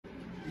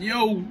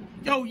Yo,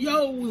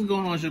 what's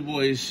going on? It's your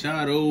boy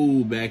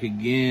Shadow back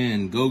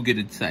again. Go Get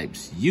It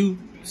Types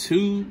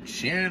YouTube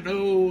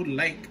channel.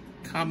 Like,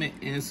 comment,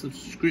 and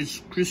subscribe.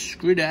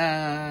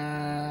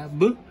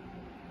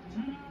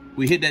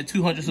 We hit that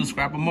 200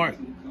 subscriber mark.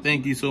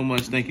 Thank you so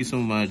much. Thank you so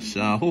much.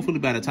 Hopefully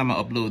by the time I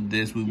upload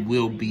this, we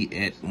will be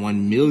at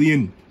 1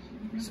 million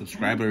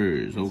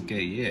subscribers.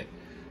 Okay, yeah.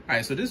 All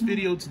right, so this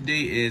video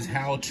today is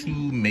how to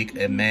make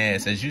a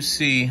mask. As you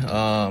see,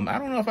 I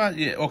don't know if I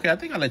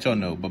think I'll let y'all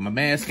know, but my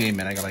mask came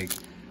in. I got like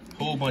a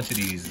whole bunch of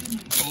these.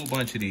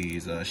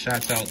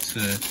 Shouts out to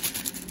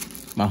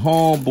my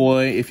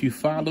homeboy. If you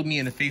follow me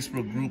in the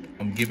Facebook group,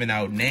 I'm giving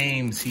out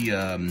names. He's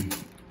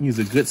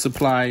a good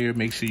supplier.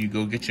 Make sure you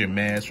go get your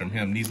mask from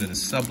him. These are the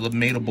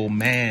sublimatable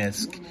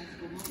masks.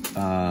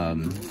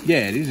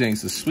 Yeah, these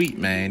things are sweet,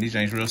 man. These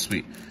things real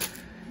sweet.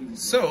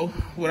 So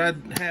what I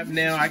have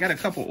now, I got a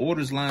couple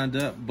orders lined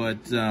up,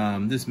 but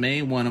this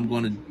main one I'm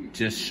going to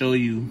just show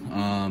you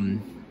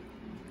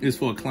is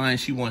for a client.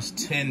 She wants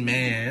 10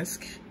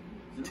 masks.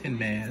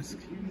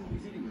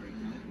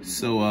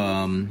 So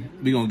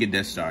we're going to get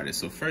that started.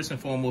 So first and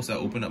foremost, I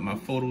open up my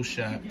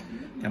Photoshop.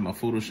 Got my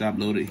Photoshop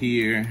loaded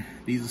here.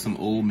 These are some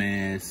old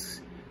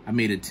masks. I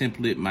made a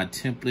template. My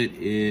template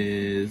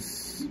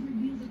is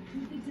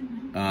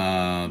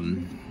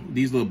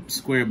these little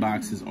square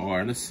boxes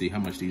are, let's see how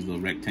much these little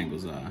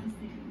rectangles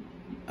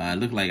are.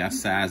 Look like I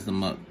sized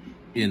them up,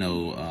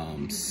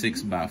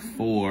 6 by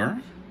 4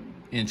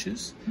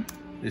 inches.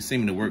 They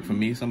seem to work for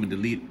me, so I'm gonna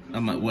delete.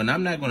 I'm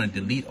not gonna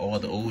delete all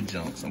the old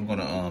junks. I'm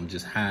gonna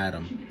just hide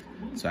them,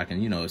 so I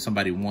can, if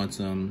somebody wants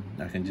them,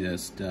 I can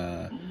just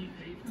go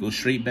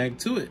straight back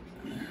to it.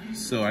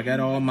 So I got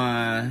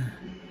my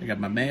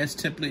mask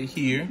template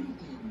here.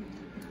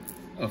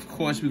 Of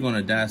course, we're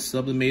gonna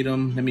sublimate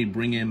them. Let me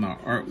bring in my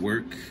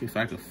artwork if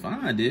I could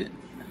find it.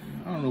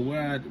 I don't know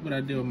what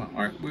I did with my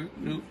artwork.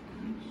 Nope.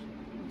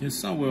 It's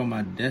somewhere on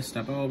my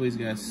desktop. I always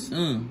got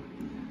some.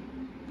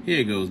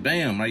 Here it goes.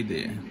 Bam, right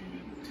there.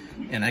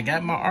 And I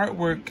got my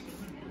artwork.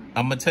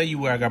 I'm gonna tell you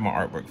where I got my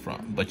artwork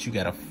from, but you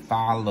gotta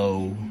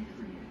follow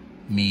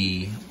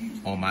me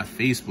on my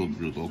Facebook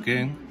group,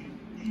 okay?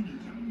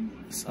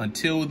 So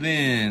until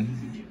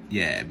then,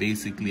 yeah,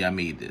 basically I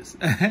made this.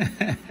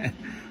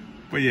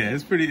 But yeah,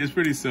 it's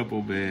pretty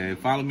simple, man.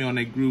 Follow me on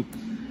that group.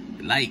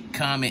 Like,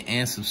 comment,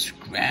 and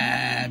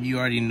subscribe. You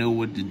already know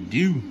what to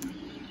do.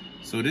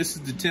 So this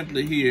is the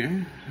template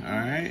here. All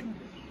right.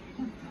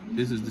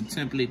 This is the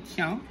template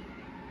count.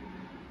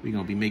 We're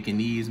gonna be making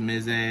these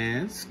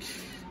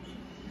masks.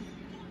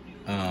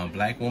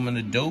 Black women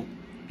are dope.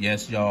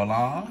 Yes, y'all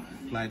are.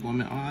 Black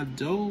women are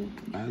dope.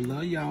 I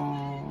love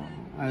y'all.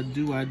 I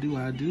do.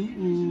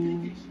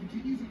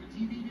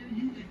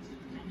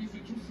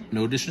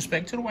 No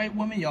disrespect to the white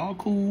woman. Y'all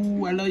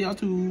cool. I love y'all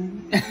too.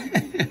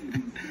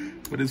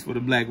 But it's for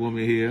the black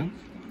woman here.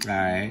 All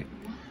right.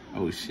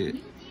 Oh, shit.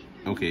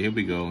 Okay, here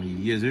we go.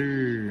 Yes,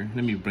 sir.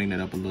 Let me bring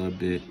that up a little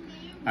bit.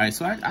 All right,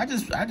 so I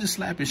just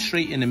slap it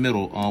straight in the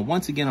middle.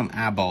 Once again, I'm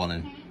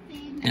eyeballing.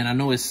 And I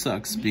know it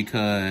sucks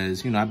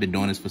because, I've been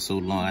doing this for so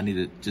long. I need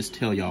to just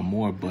tell y'all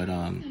more. But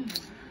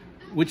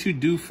what you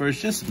do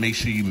first, just make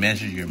sure you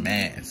measure your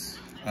mask.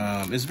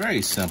 It's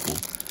very simple.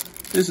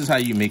 This is how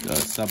you make a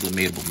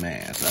sublimatable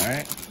mask, all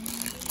right?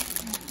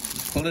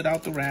 You pull it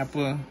out the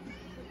wrapper.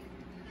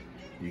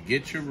 You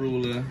get your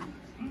ruler.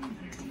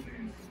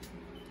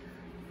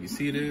 You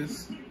see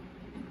this?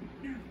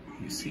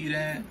 You see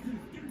that?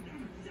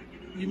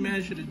 You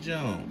measure the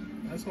jump.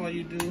 That's all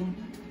you do.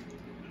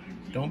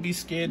 Don't be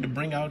scared to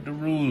bring out the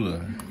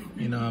ruler.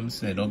 You know what I'm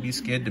saying? Don't be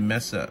scared to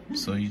mess up.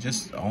 So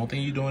the only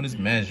thing you're doing is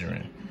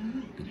measuring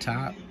the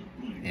top,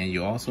 and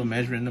you're also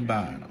measuring the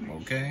bottom,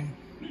 okay?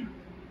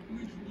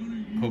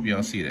 Hope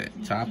y'all see that.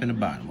 Top and the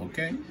bottom,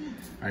 okay?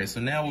 All right, so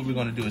now what we're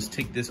gonna do is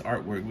take this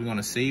artwork. We're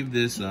gonna save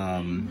this,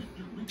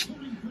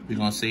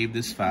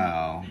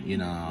 file, you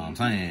know what I'm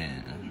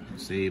saying?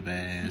 Save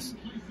as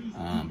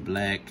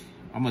black,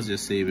 I'm gonna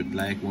just save it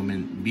black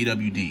woman,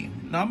 BWD.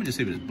 No, I'm gonna just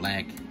save it as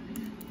black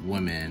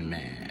woman,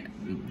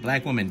 man.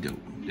 Black woman dope.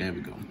 There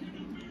we go.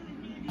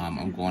 I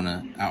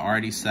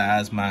already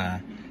sized my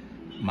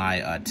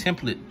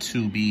template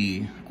to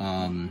be,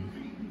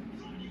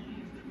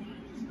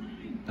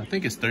 I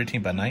think it's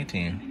 13 by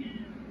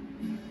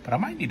 19, but I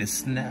might need to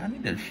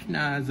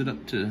schnize it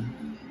up to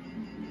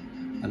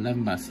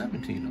 11 by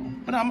 17 though.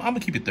 But I'm gonna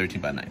keep it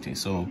 13 by 19.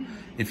 So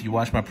if you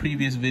watch my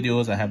previous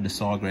videos, I have the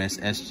Sawgrass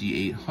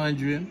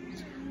SG800.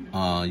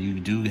 You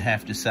do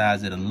have to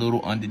size it a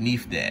little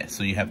underneath that.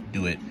 So you have to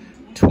do it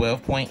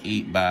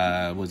 12.8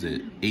 by,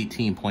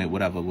 18 point,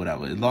 whatever.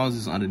 As long as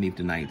it's underneath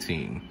the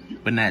 19,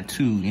 but not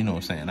too, you know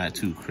what I'm saying? Not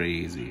too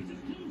crazy.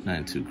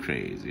 Nothing too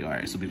crazy. All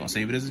right, so we're gonna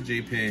save it as a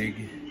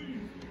JPEG.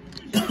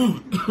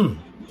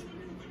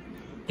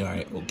 All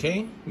right,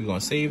 okay, we're gonna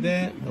save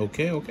that.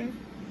 Okay,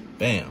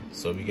 bam.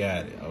 So we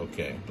got it.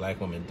 Okay, black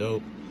woman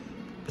dope.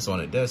 It's on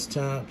the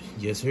desktop.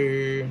 Yes,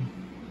 sir.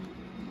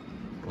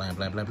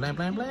 Blam.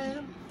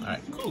 All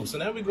right, cool. So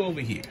now we go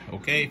over here.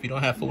 Okay, if you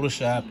don't have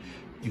Photoshop,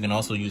 you can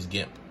also use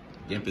GIMP.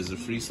 GIMP is a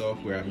free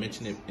software. I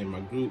mentioned it in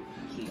my group.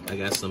 I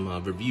got some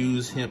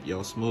reviews. Hemp,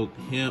 y'all smoke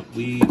hemp,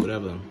 weed,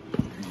 whatever.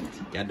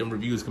 Got them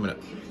reviews coming up.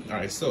 All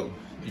right, so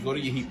you go to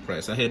your heat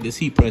press. I had this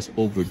heat press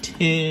over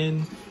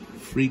 10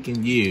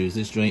 freaking years.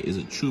 This joint is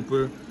a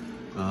trooper.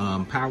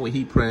 Power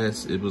heat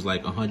press. It was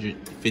like $150,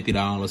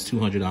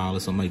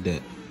 $200, something like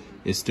that.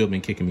 It's still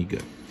been kicking me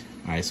good.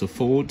 All right, so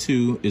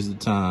 402 is the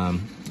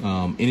time.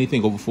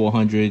 Anything over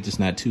 400, just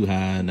not too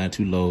high, not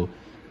too low.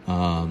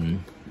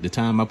 The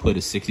time I put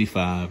is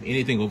 65.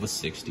 Anything over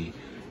 60,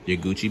 you're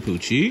Gucci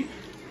Poochie.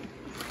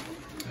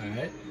 All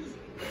right.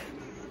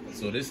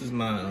 So this is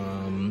my,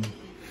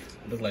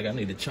 look like I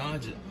need to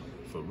charge it.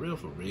 For real,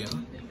 for real.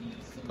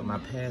 Put my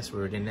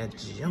password in that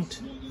junk.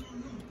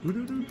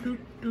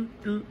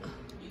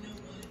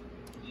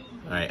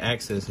 All right,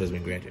 access has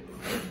been granted.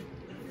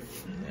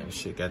 Damn,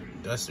 shit got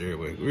dust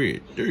everywhere.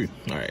 Weird, dude.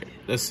 All right,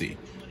 let's see.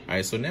 All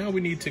right, so now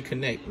we need to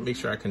connect. Make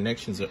sure our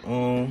connections are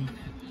on.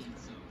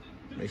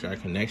 Make sure our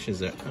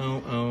connections are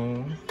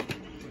on.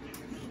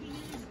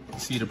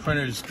 See, the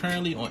printer is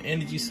currently on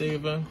energy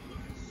saver.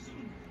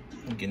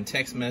 I'm getting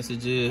text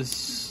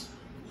messages.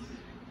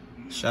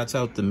 Shouts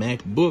out the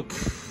MacBook.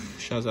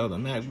 Shouts out the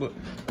MacBook.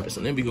 All right,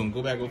 so then we're gonna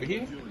go back over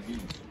here.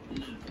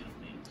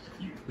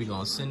 We're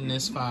gonna send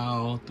this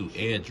file through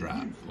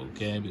AirDrop.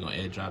 Okay, we're gonna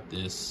AirDrop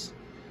this.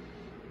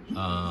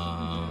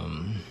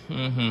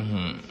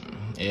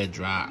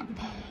 AirDrop.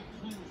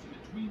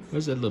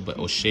 Where's that little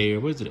button? Oh, share.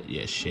 Where's it?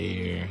 Yeah,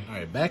 share. All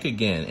right, back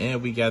again,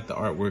 and we got the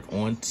artwork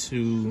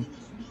onto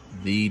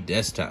the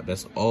desktop.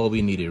 That's all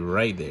we needed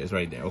right there. It's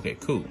right there. Okay,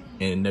 cool.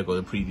 And there go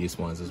the previous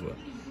ones as well.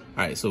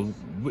 All right, so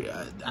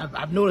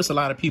I've noticed a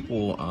lot of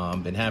people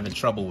been having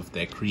trouble with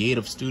that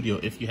Creative Studio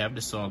if you have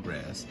the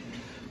Sawgrass.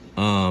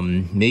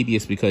 Maybe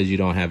it's because you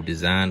don't have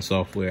design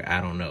software.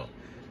 I don't know.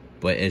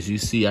 But as you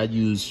see, I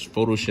use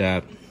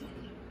Photoshop,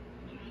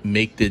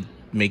 make the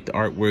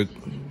artwork,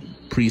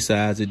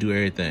 pre-size it, do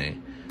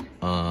everything.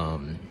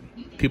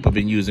 People have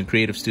been using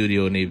Creative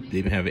Studio and they've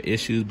been having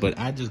issues, but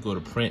I just go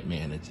to Print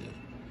Manager.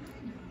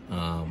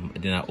 And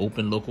then I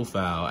open local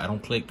file. I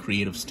don't click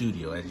Creative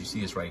Studio. As you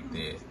see, it's right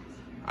there.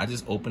 I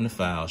just open the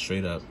file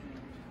straight up.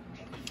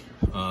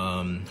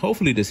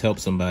 Hopefully this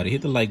helps somebody.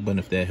 Hit the like button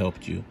if that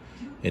helped you.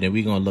 And then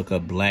we're gonna look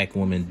up Black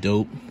Woman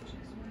Dope.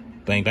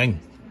 Bang, bang.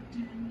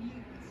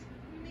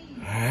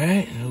 All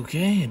right,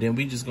 okay. And then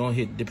we just gonna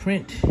hit the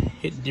print.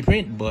 Hit the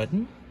print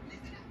button.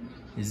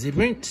 The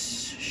print.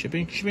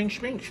 Shipping, shipping,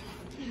 shipping.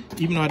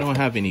 Even though I don't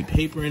have any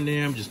paper in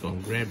there, I'm just gonna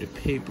grab the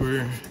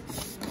paper.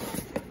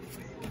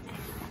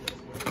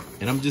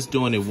 And I'm just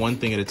doing it one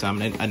thing at a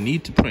time. I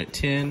need to print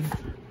 10.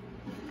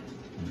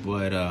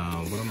 But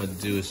what I'm gonna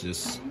do is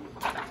just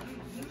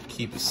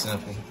keep it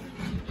simple.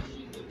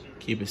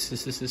 Keep it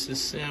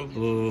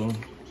simple.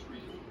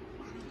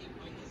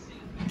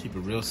 Keep it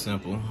real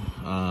simple.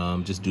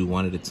 Just do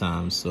one at a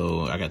time.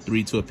 So I got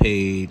 3 to a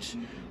page,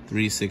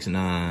 3, 6,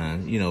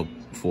 9, you know,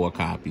 4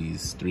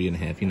 copies,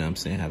 3.5, you know what I'm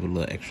saying? Have a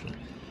little extra. All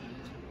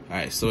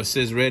right, so it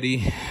says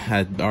ready.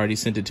 I already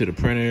sent it to the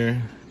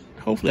printer.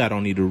 Hopefully I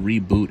don't need to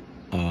reboot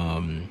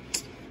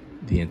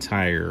the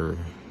entire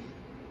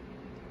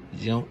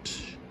junk.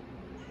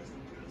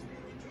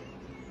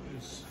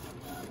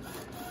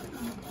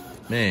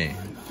 Man.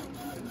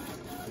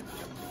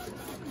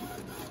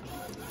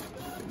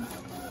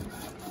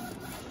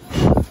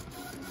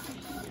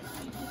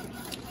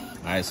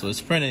 All right, so it's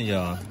printing,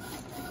 y'all.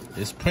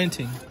 It's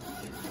printing.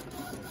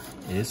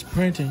 It's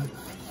printing.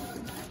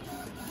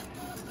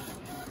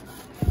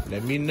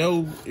 Let me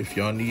know if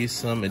y'all need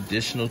some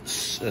additional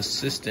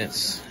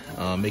assistance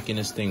making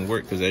this thing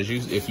work. Because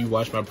if you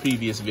watch my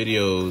previous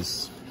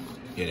videos,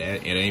 it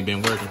ain't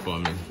been working for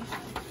me.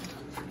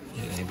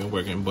 It ain't been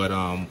working. But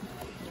all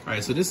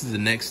right, so this is the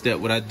next step.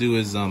 What I do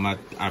is I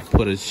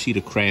put a sheet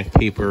of craft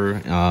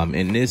paper.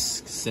 In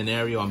this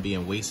scenario, I'm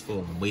being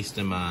wasteful. I'm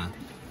wasting my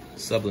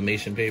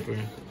sublimation paper.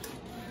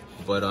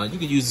 But you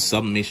can use the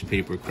sublimation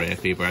paper,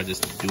 craft paper. I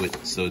just do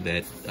it so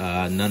that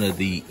none of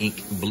the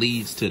ink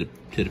bleeds to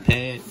the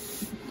pad.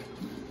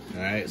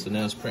 All right, so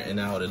now it's printing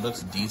out. It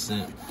looks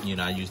decent. You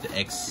know, I use the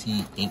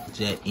XC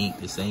inkjet ink,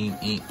 the same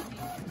ink,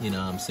 you know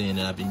what I'm saying,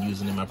 that I've been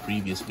using in my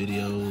previous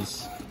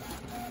videos.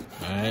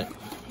 All right,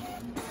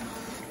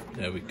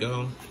 there we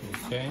go.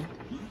 Okay,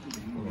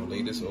 I'm gonna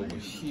lay this over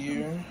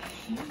here.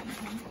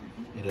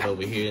 Get it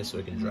over here so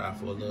it can dry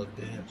for a little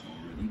bit.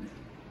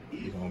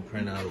 We're gonna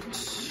print out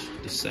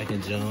the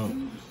second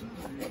jump.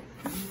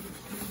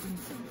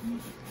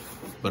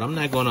 But I'm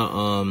not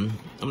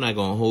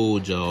gonna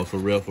hold y'all for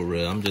real, for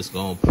real. I'm just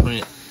gonna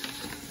print.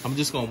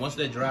 Once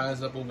that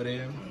dries up over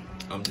there,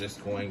 I'm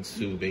just going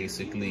to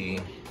basically,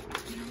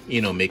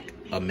 you know, make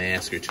a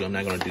mask or two. I'm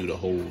not gonna do the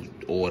whole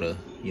order,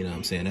 you know what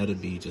I'm saying? That'll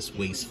be just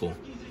wasteful.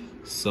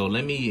 So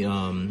let me,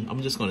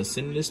 I'm just gonna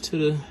send this to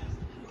the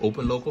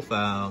open local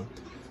file.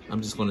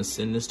 I'm just gonna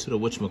send this to the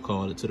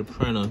whatchamacallit, to the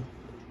printer,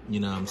 you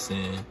know what I'm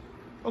saying?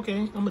 Okay,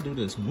 I'm gonna do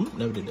this. Whoop,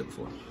 never did that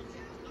before.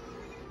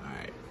 All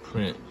right,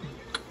 print.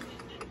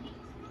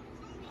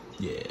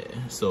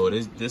 Yeah, so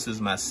this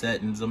is my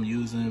settings I'm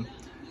using.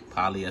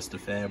 polyester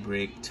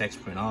fabric,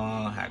 text print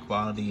all, high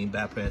quality,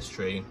 bypass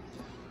tray.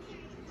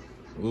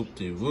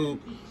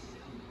 Whoop-de-whoop.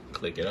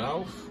 Click it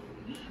off.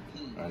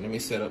 All right, let me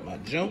set up my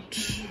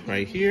joint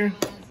right here.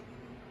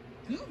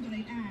 All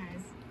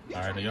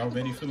right, are y'all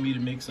ready for me to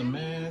make some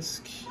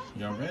masks?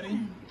 Y'all ready?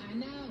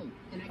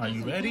 Are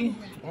you ready?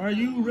 Are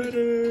you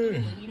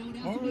ready?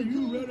 Are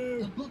you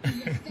ready?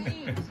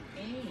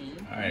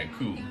 All right,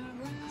 cool.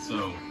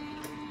 So,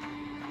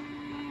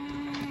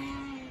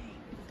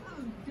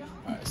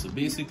 all right, so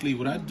basically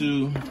what I do,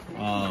 you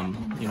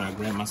know, I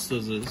grab my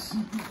scissors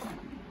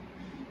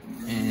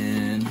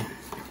and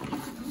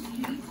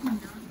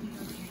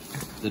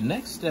the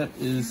next step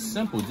is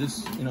simple.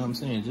 Just, you know what I'm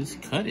saying?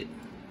 Just cut it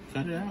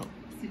out.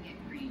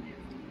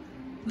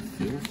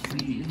 Feel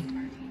free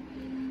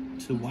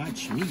to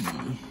watch me.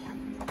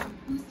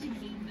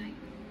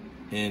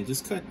 And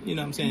just cut, you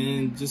know what I'm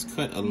saying? Just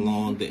cut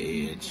along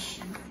the edge.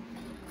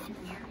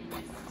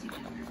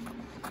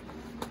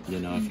 You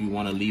know, if you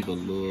want to leave a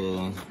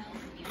little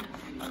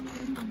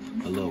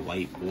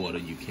white border,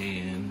 you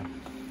can.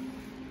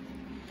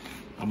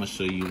 I'm gonna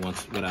show you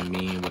what I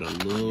mean with a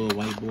little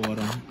white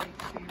border.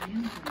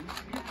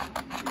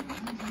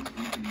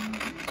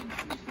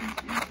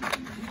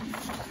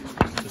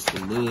 Just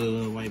a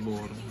little white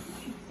border.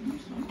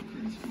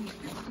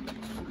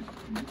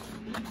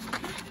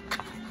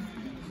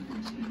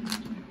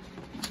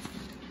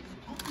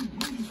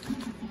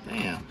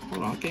 Damn,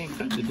 hold on, I can't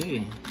cut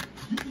today.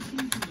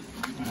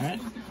 All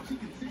right.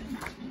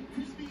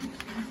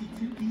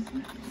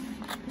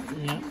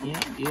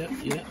 Yep.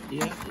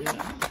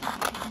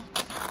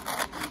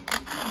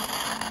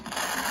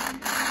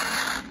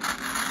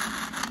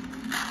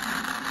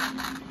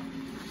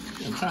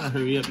 I'm trying to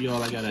hurry up,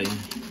 y'all. I got a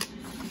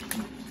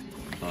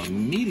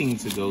meeting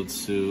to go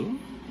to.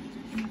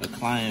 A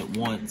client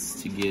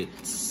wants to get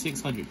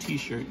 600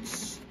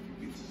 t-shirts.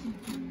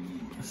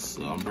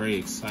 So I'm very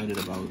excited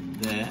about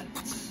that.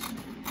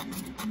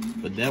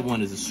 But that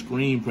one is a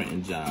screen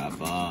printing job.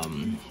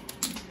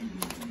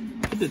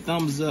 Put the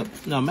thumbs up.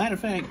 No, matter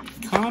of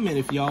fact, comment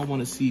if y'all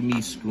want to see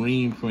me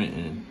screen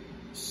printing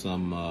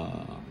some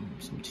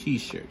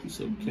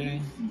t-shirts,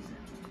 okay?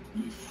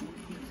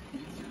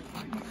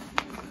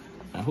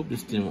 I hope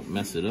this didn't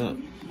mess it up.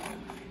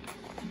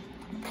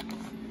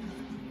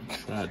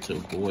 Tried to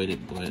avoid it,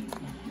 but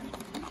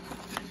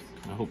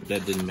I hope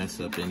that didn't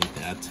mess up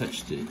anything. I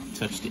touched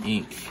the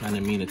ink. I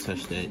didn't mean to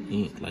touch that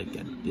ink like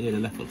I did. I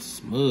left a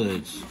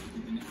smudge.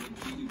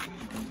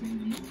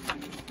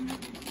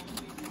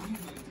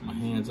 My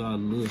hands are a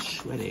little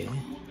sweaty. Alright,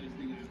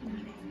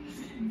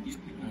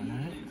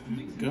 here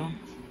we go.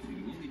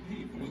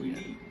 Where we at?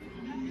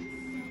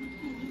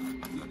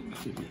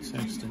 Should be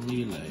texting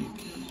me like,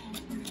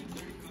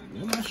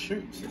 where my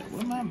shirts at?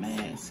 Where my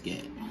mask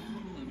at?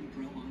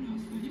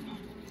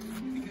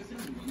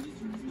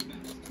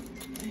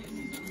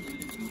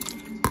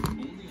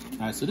 All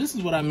right, so this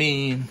is what I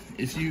mean.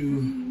 If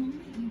you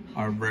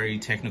are a very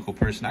technical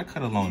person, I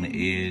cut along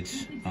the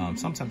edge.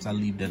 Sometimes I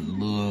leave that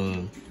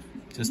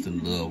just a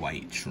little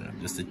white trim,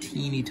 just a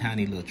teeny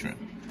tiny little trim.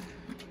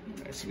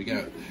 All right, so I'm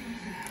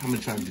gonna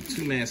try to do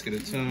 2 masks at a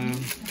time.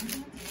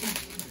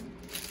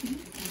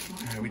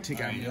 All right, we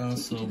take out y'all.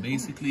 So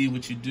basically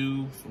what you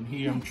do from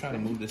here, I'm trying to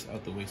move this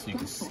out the way so you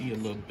can see a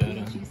little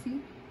better.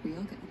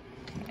 All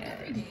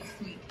right.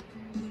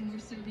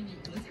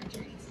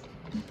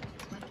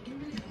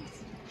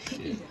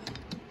 Shit.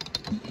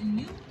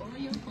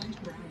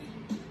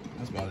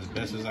 That's about as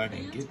best as I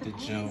can get the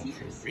jump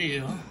for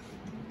real.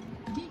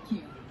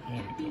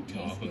 There we go.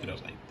 Y'all hook it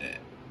up like that.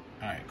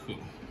 Alright, cool.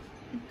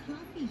 The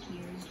coffee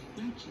here is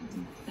rich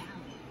and sour.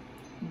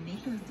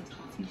 Maker of the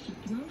coffee should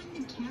throw in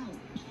the towel.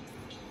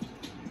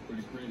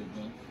 Pretty creative,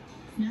 huh?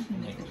 Nothing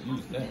makes the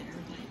coffee better,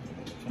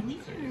 but at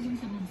least you're hurting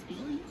someone's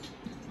feelings.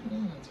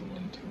 Oh, that's a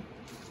one too.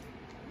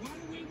 Why do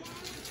we want it?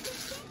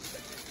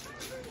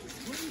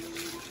 When do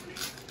we want it?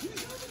 We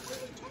haven't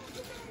really talked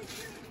about it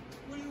yet.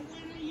 Well,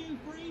 when are you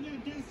free to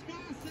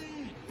discuss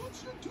it?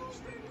 What's your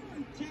Tuesday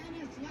night?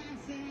 Tennis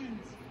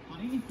lessons.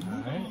 Honey,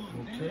 alright,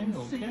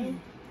 okay.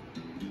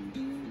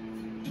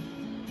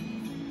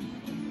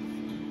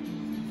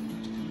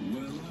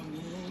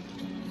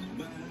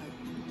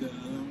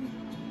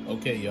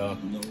 Okay, y'all.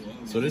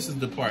 So this is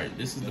the part.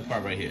 This is the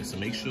part right here. So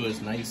make sure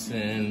it's nice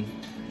and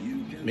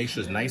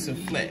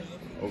flat.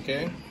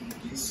 Okay.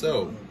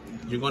 So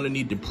you're gonna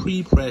need to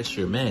pre-press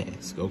your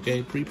mask.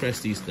 Okay, pre-press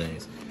these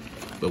things.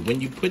 But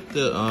when you put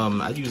the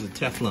I use a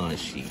Teflon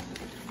sheet.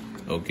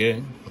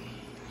 Okay.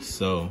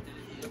 So,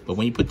 but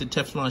when you put the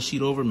Teflon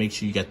sheet over, make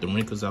sure you got the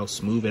wrinkles out.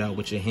 Smooth it out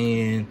with your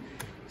hand,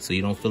 so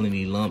you don't feel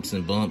any lumps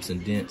and bumps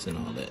and dents and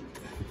all that.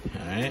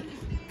 All right.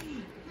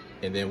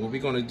 And then what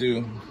we're gonna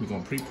do, we're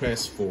gonna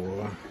pre-press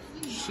for,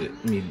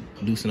 let me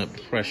loosen up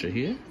the pressure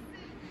here.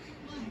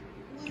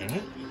 All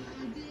right.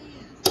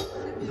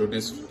 Do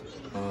this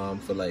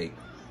for like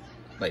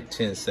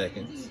 10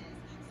 seconds.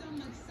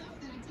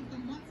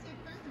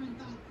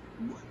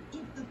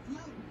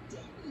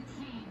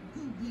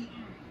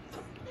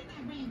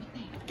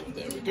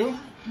 There we go.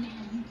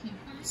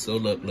 So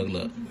look.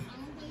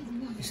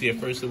 You see, at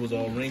first it was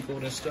all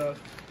wrinkled and stuff.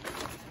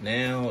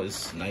 Now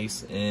it's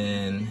nice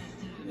and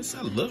it's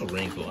a little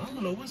wrinkled. I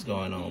don't know what's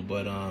going on,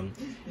 but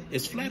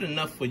it's flat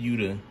enough for you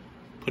to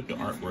put the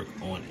artwork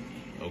on it,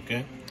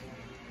 okay?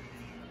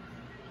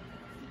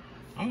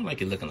 I don't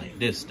like it looking like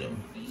this though,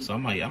 so I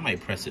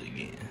might press it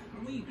again.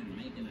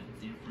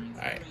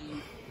 All right.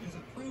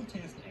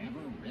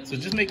 So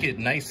just make it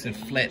nice and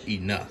flat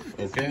enough,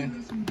 okay?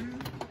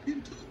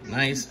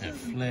 Nice and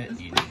flat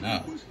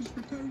enough.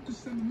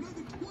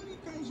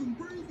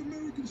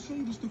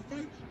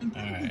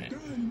 All right.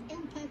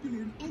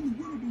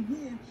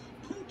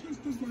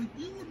 Protesters like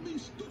you and me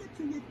stood up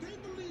for what they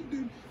believed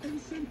in and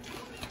sent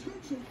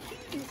tons of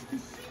peanuts to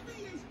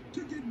CBS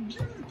to get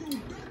Jericho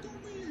back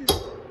over here.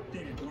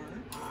 Did it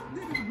work?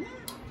 Did it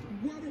work?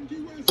 Why don't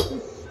you ask for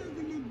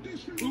 7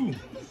 additional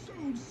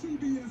episodes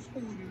CBS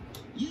ordered?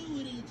 You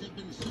idiots have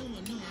been so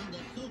annoying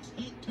that folks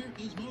hate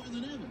turkeys more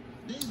than ever.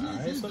 All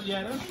right, so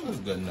yeah, that was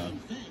good enough.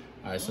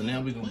 All right, so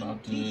now we're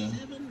about to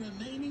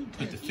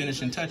put the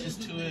finishing touches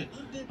to it.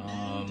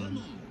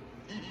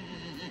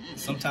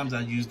 Sometimes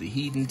I use the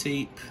heating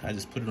tape. I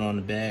just put it on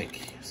the back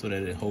so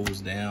that it holds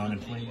down in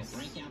place.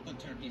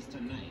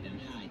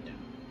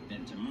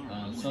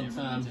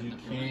 Sometimes you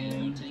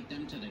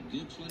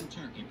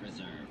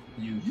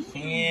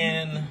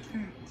can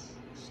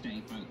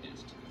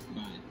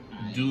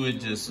do it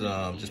just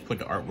put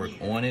the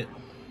artwork on it.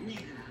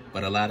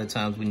 But a lot of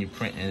times when you're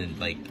printing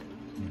like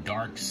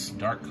dark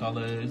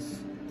colors,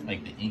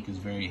 like the ink is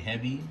very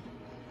heavy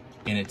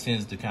and it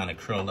tends to kind of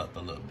curl up a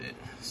little bit.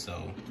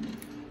 So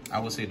I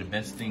would say the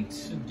best thing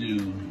to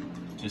do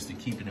just to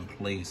keep it in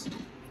place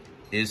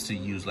is to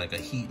use like a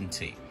heating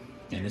tape.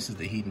 And this is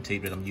the heating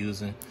tape that I'm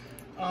using.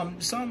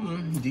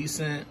 Something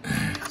decent,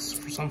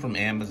 some from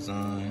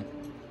Amazon.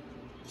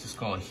 It's just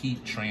called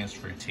heat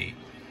transfer tape.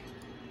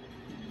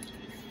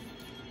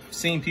 I've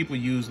seen people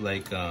use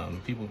like,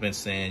 people have been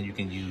saying you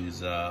can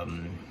use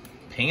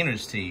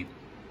painter's tape.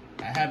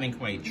 I haven't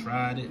quite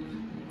tried it.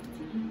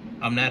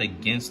 I'm not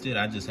against it,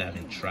 I just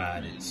haven't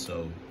tried it.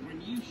 So,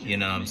 you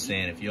know what I'm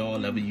saying, if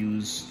y'all ever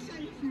use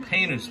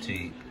painter's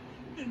tape,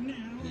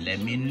 let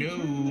me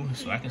know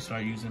so I can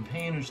start using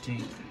painter's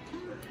tape.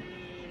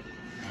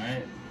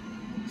 Alright,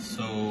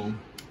 so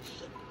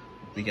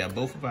we got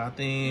both of our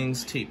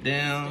things taped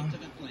down.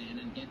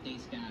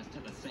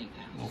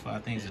 Both of our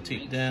things are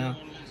taped down.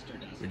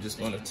 We're just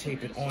going to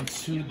tape it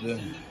onto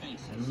the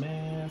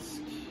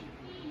mask.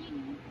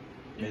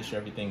 Make sure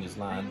everything is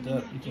lined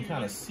up. You can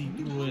kind of see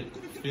through it,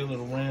 feel it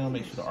around,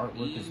 make sure the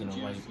artwork is in the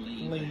right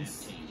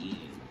place.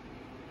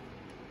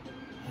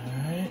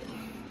 Alright,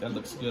 that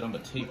looks good. I'm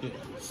going to tape it,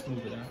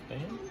 smooth it out,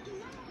 bam.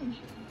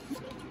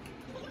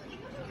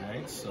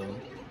 Alright, so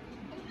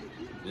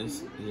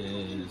this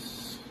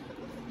is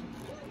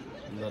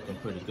looking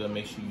pretty good.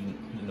 Make sure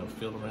you know,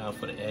 feel around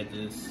for the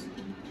edges.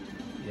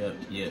 Yep.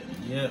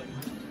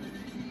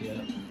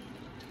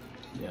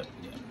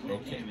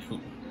 Okay,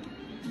 cool.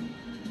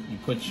 You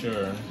put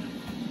your,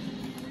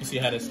 you see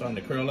how that's starting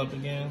to curl up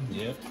again?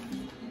 Yep.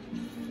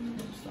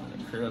 It's starting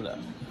to curl up.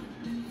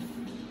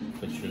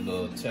 Put your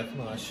little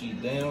Teflon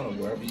sheet down or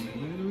wherever you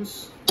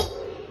use.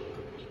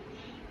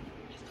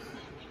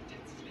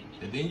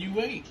 And then you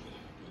wait.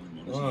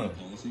 Alright,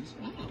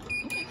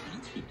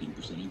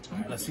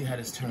 let's see how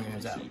this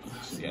turns out.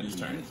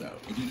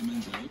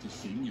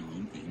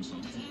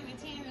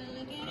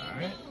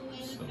 Alright,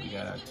 so we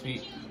got our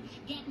tape.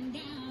 It's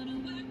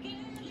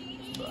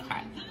a little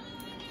hot.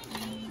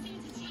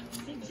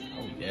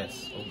 Oh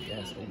yes. Oh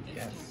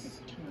yeah.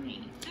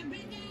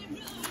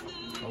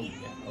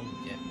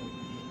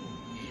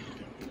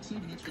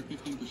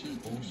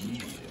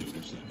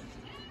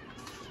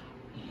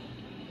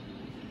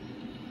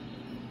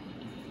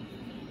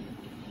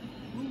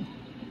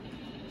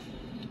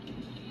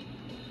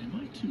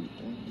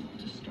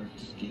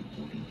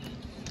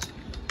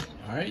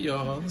 All right,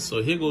 y'all,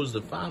 so here goes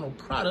the final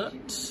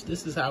product.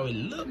 This is how it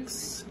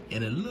looks,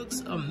 and it looks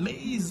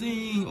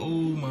amazing. Oh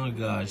my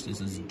gosh, this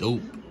is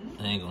dope.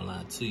 I ain't gonna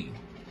lie to you.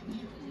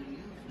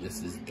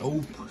 This is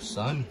dope,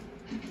 son.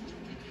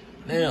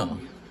 Now,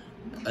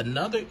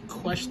 another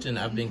question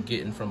I've been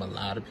getting from a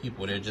lot of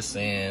people, they're just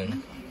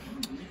saying,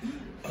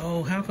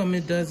 oh, how come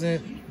it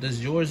doesn't,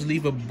 does yours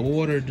leave a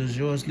border? Does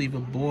yours leave a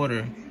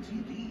border?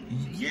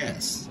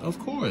 Yes, of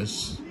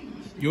course.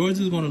 Yours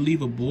is going to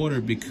leave a border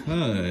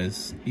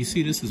because, you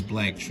see, this is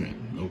black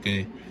trim,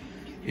 okay?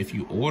 If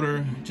you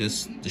order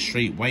just the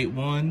straight white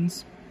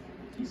ones,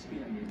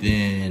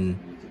 then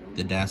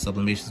the dye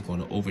sublimation is going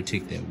to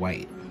overtake that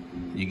white.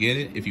 You get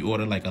it? If you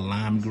order like a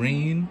lime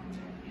green,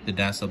 the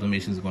dye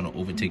sublimation is going to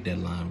overtake that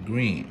lime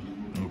green,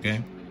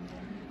 okay?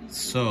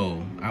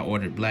 So, I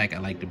ordered black. I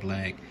like the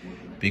black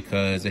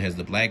because it has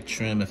the black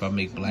trim. If I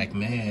make black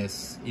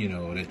masks, you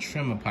know, the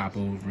trim will pop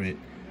over it.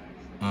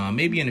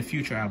 Maybe in the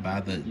future I'll buy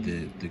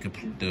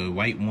the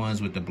white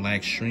ones with the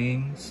black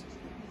strings.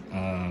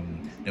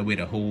 That way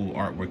the whole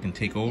artwork can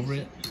take over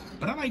it.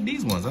 But I like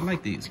these ones. I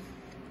like these.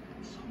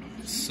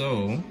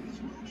 So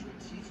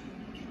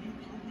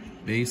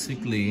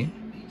basically,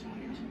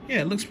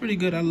 yeah, it looks pretty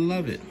good. I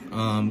love it.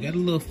 Got a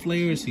little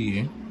flares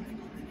here.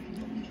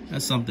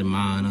 That's something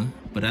minor,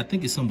 but I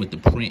think it's some with the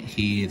print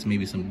heads,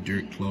 maybe some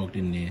dirt clogged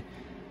in there.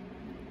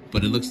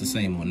 But it looks the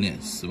same on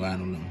this, so I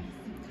don't know.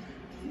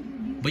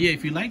 But yeah,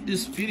 if you like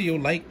this video,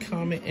 like,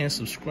 comment, and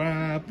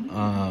subscribe.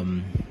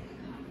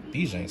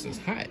 These janks is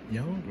hot,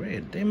 yo.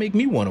 Great. They make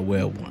me want to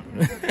wear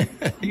one.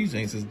 These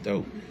janks is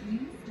dope.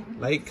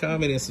 Like,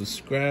 comment, and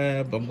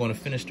subscribe. I'm going to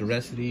finish the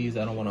rest of these.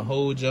 I don't want to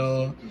hold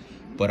y'all,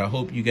 but I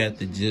hope you got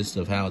the gist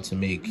of how to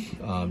make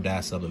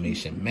dye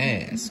sublimation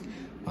mask.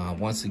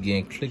 Once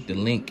again, click the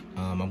link.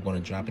 I'm going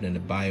to drop it in the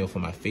bio for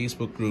my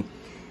Facebook group.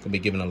 I'll be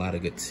giving a lot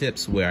of good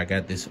tips where I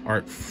got this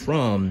art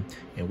from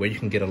and where you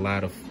can get a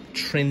lot of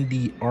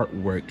trendy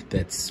artwork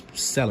that's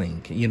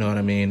selling. You know what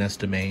I mean? That's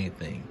the main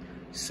thing.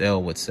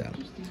 Sell what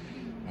sells.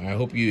 I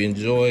hope you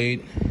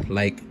enjoyed.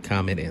 Like,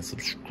 comment, and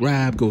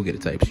subscribe. Go get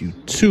it, types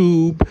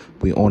YouTube.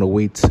 We're on our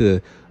way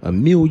to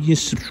 1 million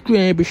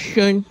subscribers,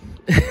 son.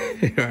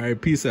 All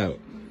right, peace out.